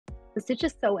The stitch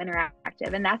is so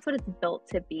interactive, and that's what it's built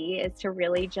to be, is to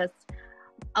really just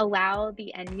allow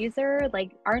the end user,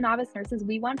 like our novice nurses,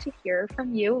 we want to hear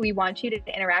from you. We want you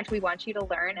to interact. We want you to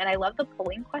learn. And I love the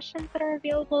polling questions that are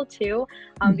available too,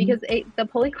 Mhm. because the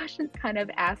polling questions kind of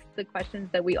ask the questions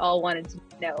that we all wanted to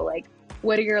know, like,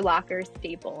 what are your locker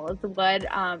staples? What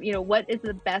is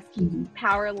the best Mhm.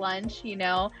 power lunch?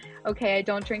 Okay, I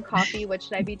don't drink coffee. What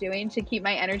should I be doing to keep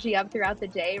my energy up throughout the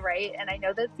day? Right. And I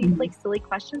know that seems Mhm. like silly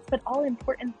questions, but all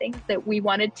important things that we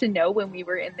wanted to know when we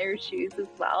were in their shoes as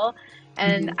well.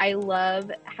 And Mhm. I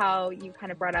love how you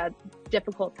kind of brought up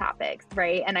difficult topics,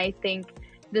 right? And I think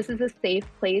this is a safe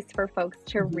place for folks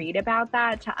to Mhm. read about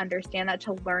that, to understand that,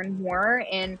 to learn more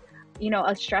in,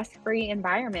 a stress-free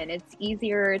environment. It's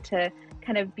easier to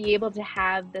kind of be able to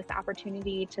have this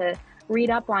opportunity to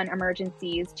read up on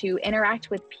emergencies, to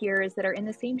interact with peers that are in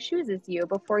the same shoes as you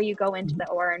before you go into Mhm. the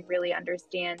OR and really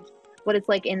understand what it's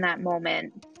like in that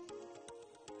moment.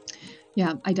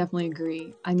 Yeah, I definitely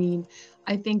agree. I mean,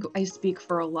 I think I speak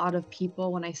for a lot of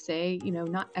people when I say,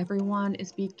 not everyone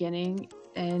is beginning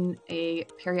in a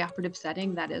perioperative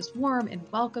setting that is warm and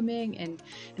welcoming and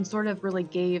sort of really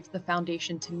gave the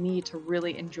foundation to me to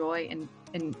really enjoy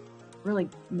and really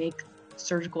make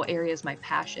surgical areas my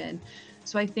passion.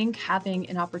 So I think having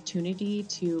an opportunity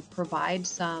to provide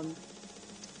some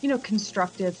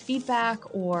constructive feedback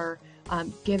or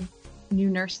give new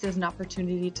nurses an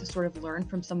opportunity to sort of learn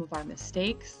from some of our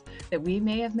mistakes that we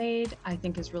may have made, I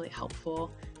think is really helpful.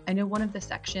 I know one of the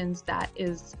sections that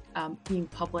is being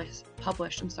published,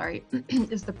 I'm sorry,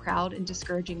 is the proud and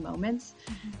discouraging moments.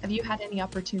 Have you had any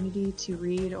opportunity to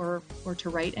read or to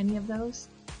write any of those?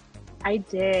 I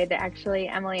did actually,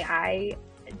 Emily. I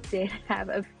did have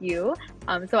a few.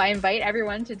 So I invite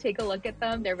everyone to take a look at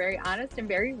them. They're very honest and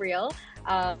very real.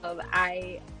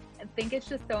 I think it's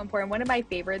just so important. One of my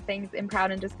favorite things in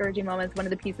Proud and Discouraging Moments, one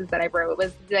of the pieces that I wrote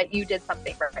was that you did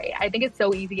something right. I think it's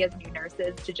so easy as new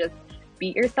nurses to just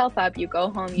beat yourself up. You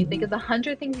go home, you think Mhm. of the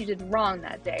 100 things you did wrong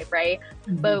that day, right?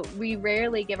 Mhm. But we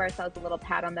rarely give ourselves a little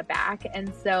pat on the back.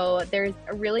 And so there's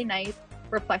a really nice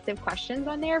reflective questions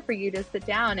on there for you to sit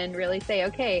down and really say,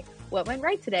 okay, what went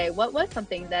right today? What was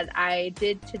something that I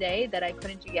did today that I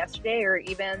couldn't do yesterday or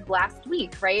even last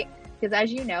week, right? Because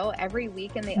as you know, every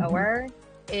week in the Mhm. OR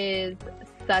is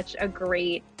such a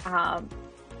great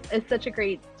is such a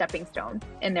great stepping stone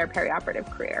in their perioperative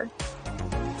career.